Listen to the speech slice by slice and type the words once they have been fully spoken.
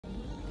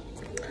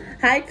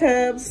Hi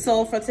Cubs.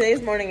 So for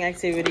today's morning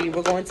activity,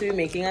 we're going to be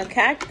making a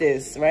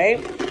cactus, right?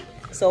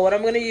 So what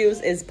I'm going to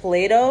use is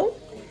Play-Doh,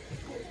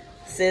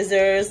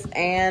 scissors,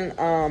 and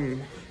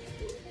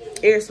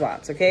ear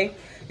swabs, okay?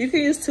 You can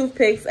use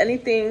toothpicks,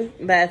 anything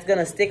that's going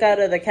to stick out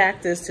of the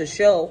cactus to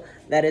show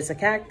that it's a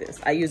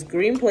cactus. I use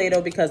green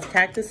Play-Doh because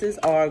cactuses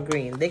are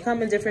green. They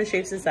come in different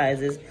shapes and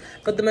sizes,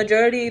 but the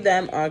majority of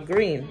them are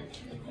green.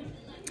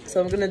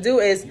 So what I'm going to do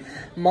is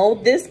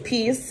mold this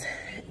piece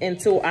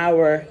into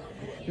our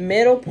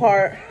middle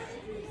part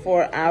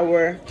for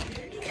our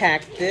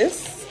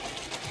cactus,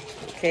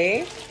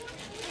 okay?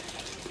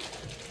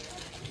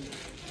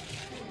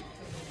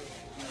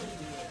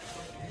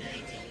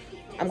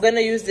 I'm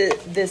gonna use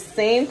this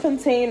same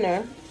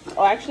container.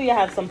 Oh, actually I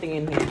have something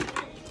in here.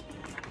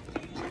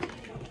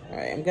 All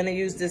right, I'm gonna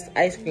use this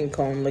ice cream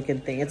cone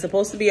looking thing. It's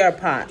supposed to be our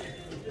pot.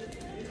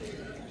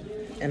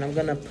 And I'm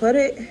gonna put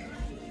it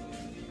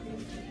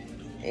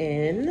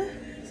in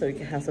so we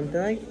can have something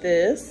like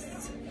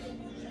this.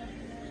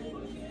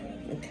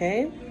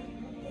 Okay.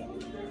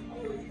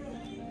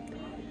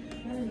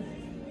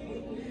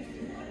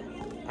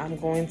 I'm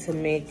going to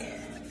make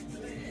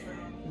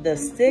the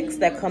sticks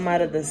that come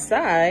out of the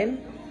side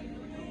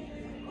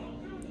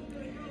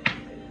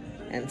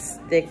and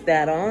stick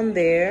that on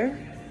there.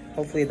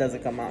 Hopefully it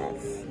doesn't come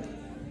off.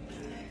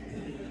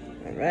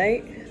 All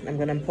right. I'm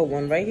gonna put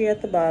one right here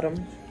at the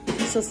bottom.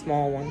 Just a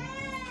small one.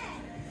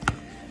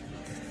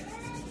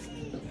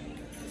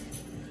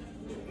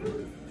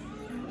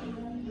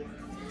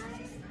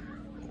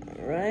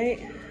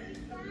 Right,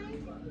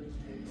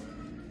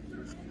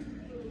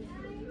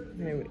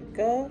 there we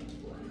go.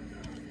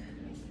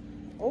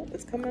 Oh,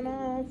 it's coming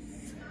off.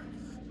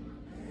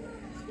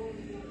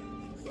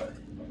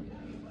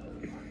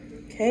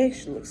 Okay, it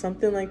should look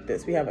something like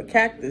this. We have a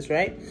cactus,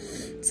 right?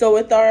 So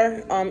with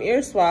our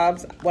ear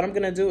swabs, what I'm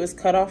gonna do is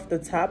cut off the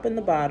top and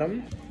the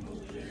bottom.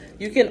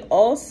 You can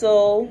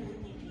also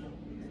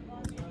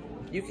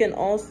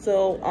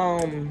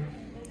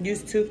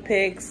use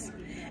toothpicks,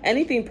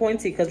 anything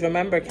pointy, because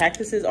remember,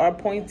 cactuses are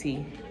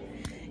pointy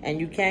and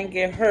you can't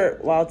get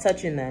hurt while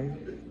touching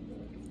them.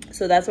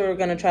 So that's what we're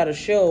going to try to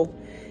show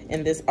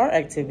in this art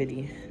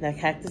activity, that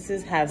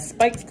cactuses have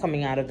spikes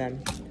coming out of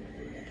them.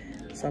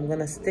 So I'm going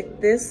to stick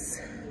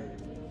this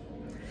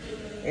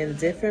in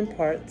different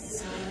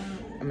parts.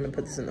 I'm going to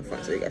put this in the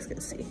front so you guys can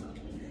see.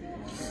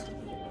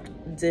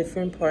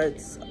 Different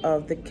parts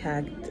of the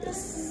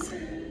cactus.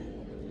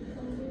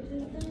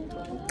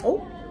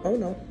 Oh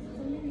no.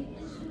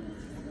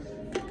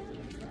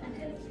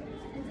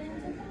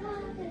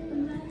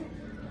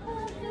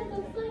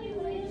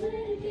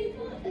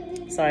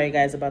 Sorry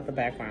guys about the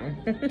background.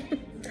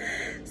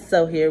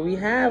 So here we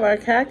have our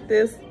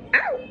cactus.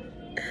 Ow!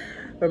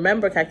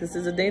 Remember,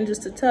 cactuses are dangerous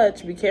to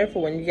touch. Be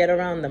careful when you get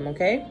around them,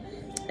 okay?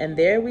 And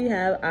there we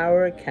have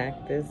our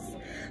cactus.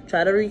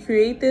 Try to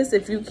recreate this.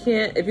 If you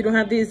don't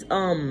have these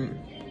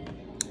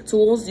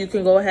tools, you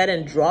can go ahead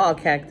and draw a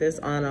cactus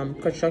on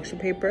construction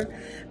paper.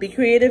 Be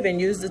creative and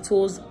use the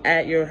tools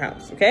at your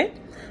house, okay?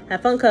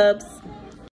 Have fun, Cubs.